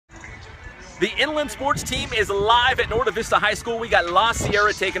The Inland Sports team is live at Norte Vista High School. We got La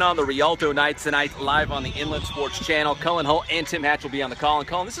Sierra taking on the Rialto Knights tonight, live on the Inland Sports channel. Cullen Holt and Tim Hatch will be on the call. And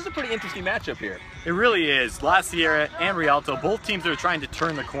Cullen, this is a pretty interesting matchup here. It really is. La Sierra and Rialto, both teams are trying to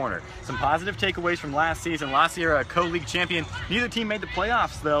turn the corner. Some positive takeaways from last season. La Sierra, a co-league champion. Neither team made the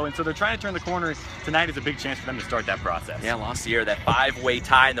playoffs, though, and so they're trying to turn the corner. Tonight is a big chance for them to start that process. Yeah, La Sierra, that 5-way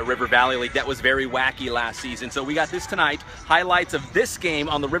tie in the River Valley League, that was very wacky last season. So we got this tonight, highlights of this game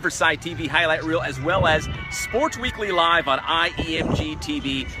on the Riverside TV highlight reel, as well as Sports Weekly Live on IEMG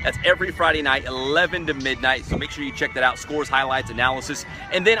TV. That's every Friday night, 11 to midnight. So make sure you check that out. Scores, highlights, analysis.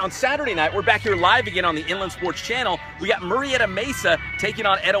 And then on Saturday night, we're back here live again on the Inland Sports channel. We got Murrieta Mesa taking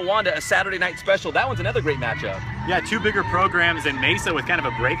on Etiwanda, a Saturday night special. That one's another great matchup. Yeah, two bigger programs, in Mesa with kind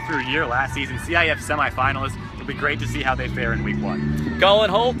of a breakthrough year last season. CIF semifinalists. It'll be great to see how they fare in week one.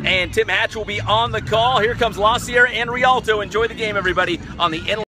 Cullen Holt and Tim Hatch will be on the call. Here comes La Sierra and Rialto. Enjoy the game, everybody, on the Inland